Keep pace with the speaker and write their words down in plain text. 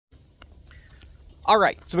All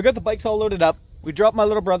right, so we got the bikes all loaded up. We dropped my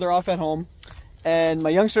little brother off at home, and my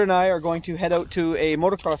youngster and I are going to head out to a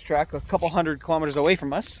motocross track a couple 100 kilometers away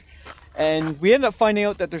from us. And we ended up finding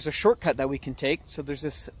out that there's a shortcut that we can take. So there's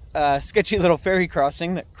this sketchy little ferry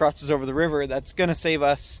crossing that crosses over the river that's going to save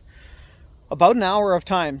us about an hour of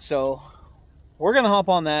time. So we're going to hop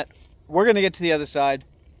on that. We're going to get to the other side.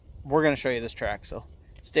 We're going to show you this track, so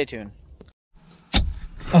stay tuned.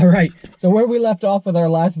 All right, so where we left off with our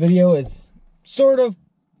last video is sort of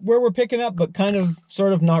where we're picking up, but kind of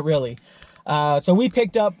sort of not really. So we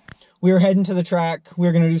picked up, we were heading to the track, we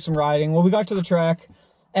were going to do some riding. Well, we got to the track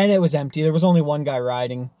and it was empty. There was only one guy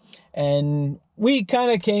riding, and we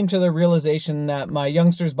kind of came to the realization that my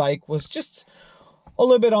youngster's bike was just a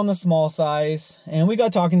little bit on the small size, and we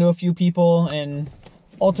got talking to a few people, and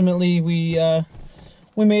ultimately we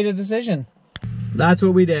made a decision. That's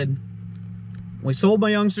what we did. We sold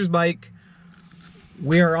my youngster's bike.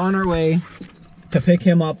 We are on our way to pick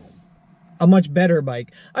him up a much better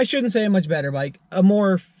bike. I shouldn't say a much better bike, a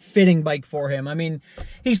more fitting bike for him. I mean,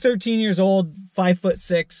 he's 13 years old,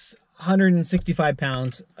 5'6", 165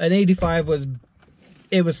 pounds. An 85 was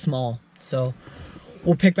small. So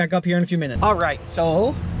we'll pick back up here in a few minutes. All right,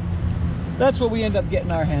 so that's what we end up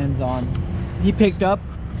getting our hands on. He picked up,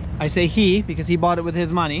 I say he because he bought it with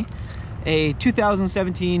his money, a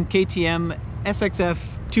 2017 KTM SXF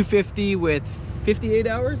 250 with 58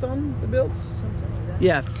 hours on the build.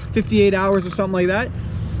 Yeah, 58 hours or something like that.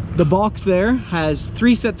 The box there has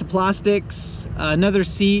 3 sets of plastics, another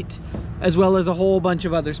seat, as well as a whole bunch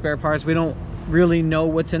of other spare parts. We don't really know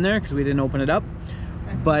what's in there because we didn't open it up.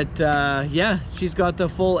 But yeah, she's got the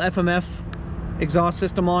full FMF exhaust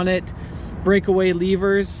system on it, breakaway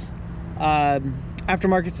levers,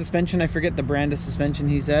 aftermarket suspension. I forget the brand of suspension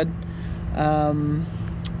he said.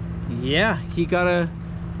 Yeah, he got a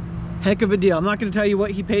heck of a deal. I'm not going to tell you what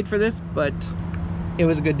he paid for this, but it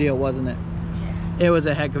was a good deal, wasn't it? Yeah. It was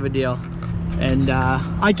a heck of a deal. And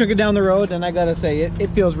I took it down the road, and I gotta say, it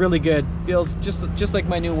feels really good. Feels just like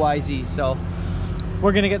my new YZ. So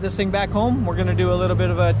we're gonna get this thing back home. We're gonna do a little bit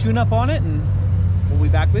of a tune-up on it, and we'll be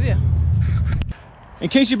back with you. In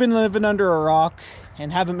case you've been living under a rock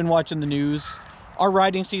and haven't been watching the news, our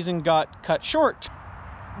riding season got cut short.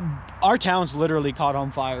 Our town's literally caught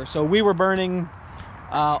on fire. So we were burning,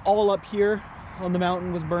 all up here on the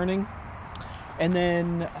mountain was burning. And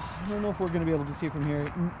then, I don't know if we're going to be able to see from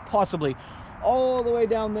here, possibly, all the way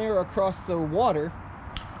down there across the water,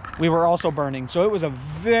 we were also burning. So it was a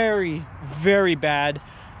very, very bad,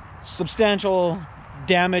 substantial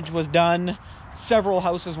damage was done. Several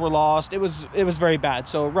houses were lost. It was very bad.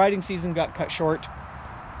 So riding season got cut short.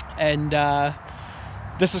 And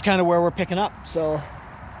this is kind of where we're picking up. So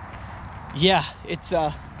yeah, it's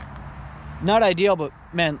not ideal, but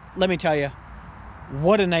man, let me tell you,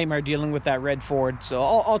 what a nightmare dealing with that red Ford. So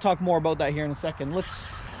I'll talk more about that here in a second.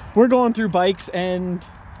 We're going through bikes and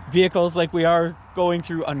vehicles like we are going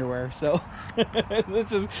through underwear. So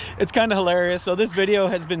it's kind of hilarious. So this video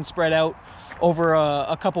has been spread out over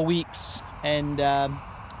a couple weeks, and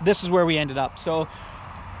this is where we ended up. So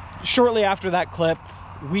shortly after that clip,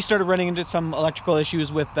 we started running into some electrical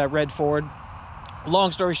issues with that red Ford.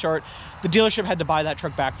 Long story short, the dealership had to buy that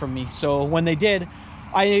truck back from me. So when they did,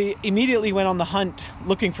 I immediately went on the hunt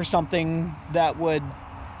looking for something that would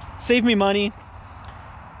save me money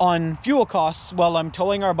on fuel costs while I'm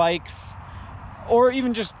towing our bikes, or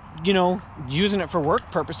even just, you know, using it for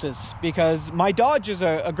work purposes, because my Dodge is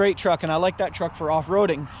a great truck and I like that truck for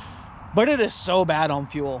off-roading, but it is so bad on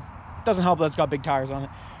fuel. It doesn't help that it's got big tires on it,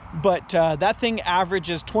 but that thing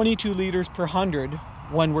averages 22 liters per 100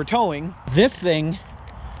 when we're towing. This thing,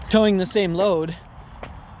 towing the same load,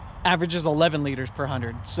 averages 11 liters per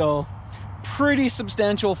 100. So pretty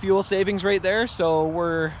substantial fuel savings right there. So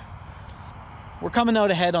we're coming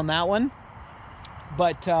out ahead on that one.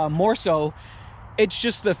 But more so, it's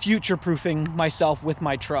just the future proofing myself with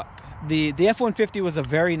my truck. The F-150 was a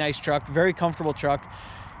very nice truck, very comfortable truck.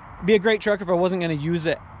 It'd be a great truck if I wasn't going to use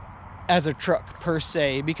it as a truck per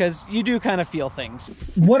se, because you do kind of feel things.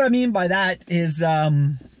 What I mean by that is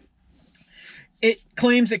it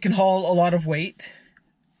claims it can haul a lot of weight.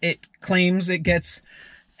 It claims it gets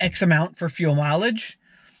X amount for fuel mileage.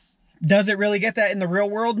 Does it really get that in the real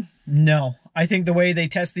world? No. I think the way they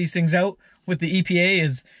test these things out with the EPA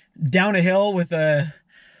is down a hill with a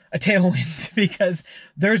tailwind, because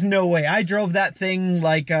there's no way. I drove that thing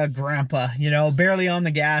like a grandpa, you know, barely on the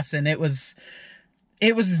gas, and it was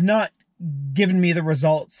not giving me the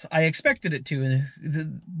results I expected it to.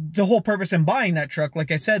 The whole purpose in buying that truck, like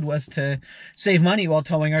I said, was to save money while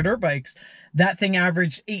towing our dirt bikes. That thing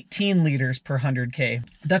averaged 18 liters per 100K.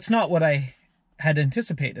 That's not what I had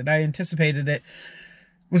anticipated. I anticipated it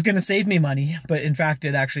was going to save me money, but in fact,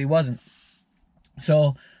 it actually wasn't.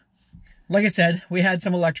 So, like I said, we had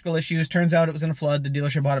some electrical issues. Turns out it was in a flood. The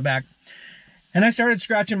dealership bought it back. And I started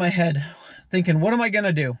scratching my head, thinking, what am I going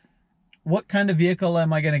to do? What kind of vehicle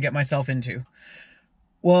am I going to get myself into?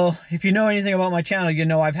 Well, if you know anything about my channel, you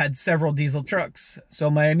know I've had several diesel trucks. So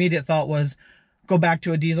my immediate thought was, go back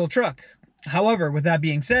to a diesel truck. However, with that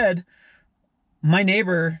being said, my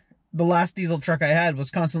neighbor, the last diesel truck I had,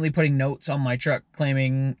 was constantly putting notes on my truck,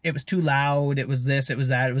 claiming it was too loud, it was this, it was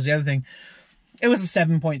that, it was the other thing. It was a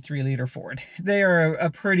 7.3 liter Ford. They are a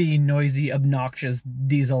pretty noisy, obnoxious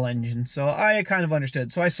diesel engine. So I kind of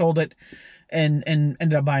understood. So I sold it and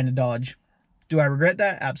ended up buying a Dodge. Do I regret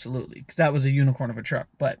that? Absolutely. Because that was a unicorn of a truck.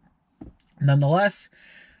 But nonetheless,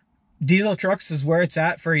 diesel trucks is where it's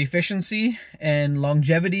at for efficiency and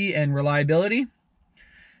longevity and reliability.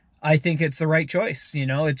 I think it's the right choice. You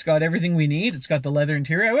know, it's got everything we need. It's got the leather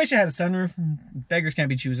interior. I wish I had a sunroof. Beggars can't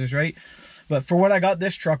be choosers, right? But for what I got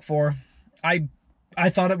this truck for, I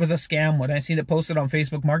thought it was a scam. When I seen it posted on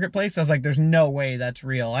Facebook Marketplace, I was like, there's no way that's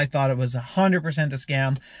real. I thought it was 100% a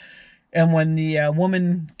scam. And when the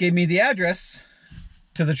woman gave me the address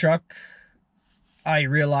to the truck, I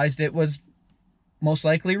realized it was most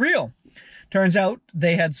likely real. Turns out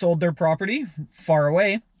they had sold their property far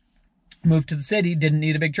away, moved to the city, didn't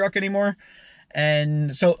need a big truck anymore.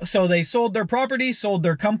 And so they sold their property, sold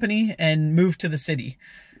their company, and moved to the city.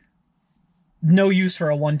 No use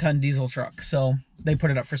for a 1-ton diesel truck. So they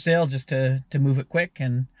put it up for sale just to move it quick.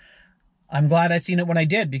 And I'm glad I seen it when I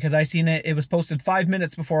did, because I seen it. It was posted 5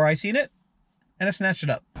 minutes before I seen it, and I snatched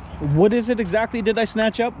it up. What is it exactly did I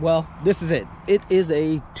snatch up? Well, this is it. It is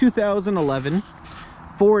a 2011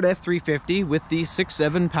 Ford F350 with the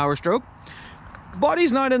 6.7 Power Stroke.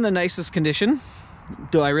 Body's not in the nicest condition.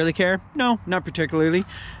 Do I really care? No, not particularly.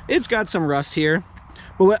 It's got some rust here,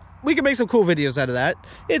 but we can make some cool videos out of that.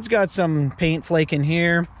 It's got some paint flake in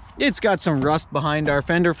here. It's got some rust behind our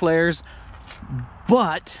fender flares.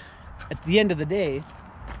 But at the end of the day,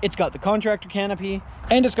 it's got the contractor canopy,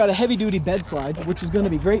 and it's got a heavy-duty bed slide, which is going to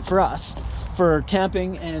be great for us for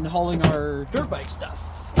camping and hauling our dirt bike stuff.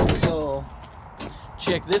 So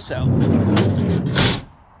check this out.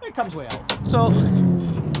 It comes way out. So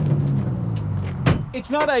it's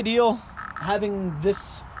not ideal having this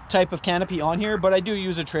type of canopy on here, but I do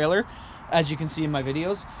use a trailer, as you can see in my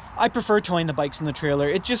videos. I prefer towing the bikes in the trailer.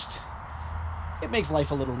 It makes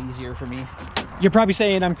life a little easier for me. You're probably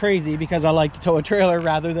saying I'm crazy because I like to tow a trailer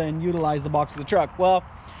rather than utilize the box of the truck. Well,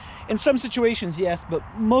 in some situations, yes, but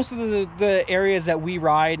most of the areas that we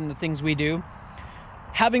ride and the things we do,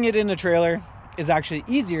 having it in a trailer is actually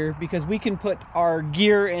easier because we can put our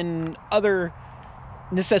gear and other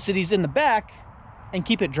necessities in the back and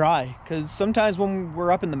keep it dry. Because sometimes when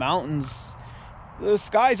we're up in the mountains, the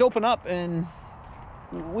skies open up and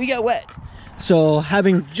we get wet. So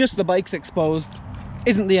having just the bikes exposed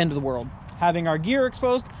isn't the end of the world. Having our gear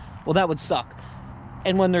exposed, well, that would suck.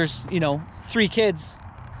 And when there's, you know, 3 kids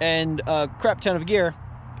and a crap ton of gear,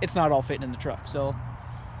 it's not all fitting in the truck. So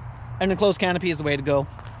an enclosed canopy is the way to go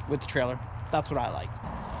with the trailer. That's what I like.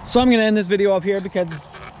 So I'm gonna end this video up here because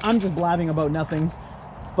I'm just blabbing about nothing.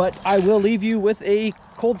 But I will leave you with a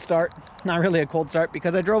cold start. Not really a cold start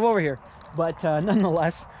because I drove over here. But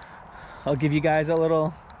nonetheless, I'll give you guys a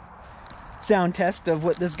little sound test of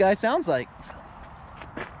what this guy sounds like.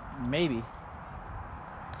 Maybe.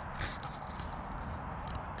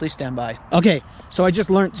 Please stand by. Okay, so I just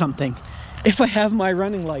learned something. If I have my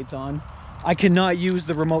running lights on, I cannot use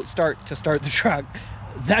the remote start to start the truck.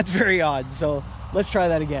 That's very odd. So let's try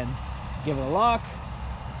that again. Give it a lock.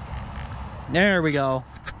 There we go.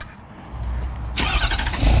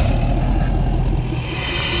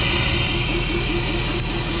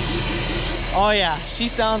 Oh yeah, she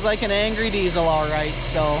sounds like an angry diesel, all right.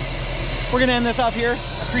 So we're gonna end this off here.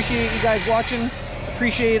 Appreciate you guys watching.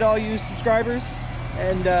 Appreciate all you subscribers,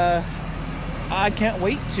 and I can't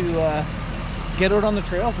wait to get out on the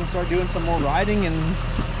trails and start doing some more riding and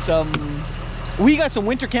we got some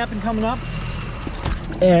winter camping coming up,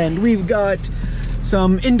 and we've got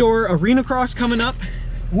some indoor arena cross coming up.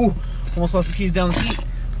 Woo, almost lost the keys down the seat.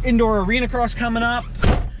 Indoor arena cross coming up.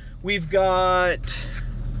 We've got,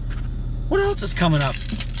 what else is coming up?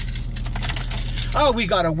 Oh, we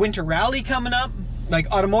got a winter rally coming up, like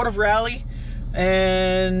automotive rally,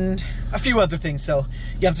 and a few other things. So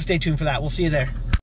you have to stay tuned for that. We'll see you there.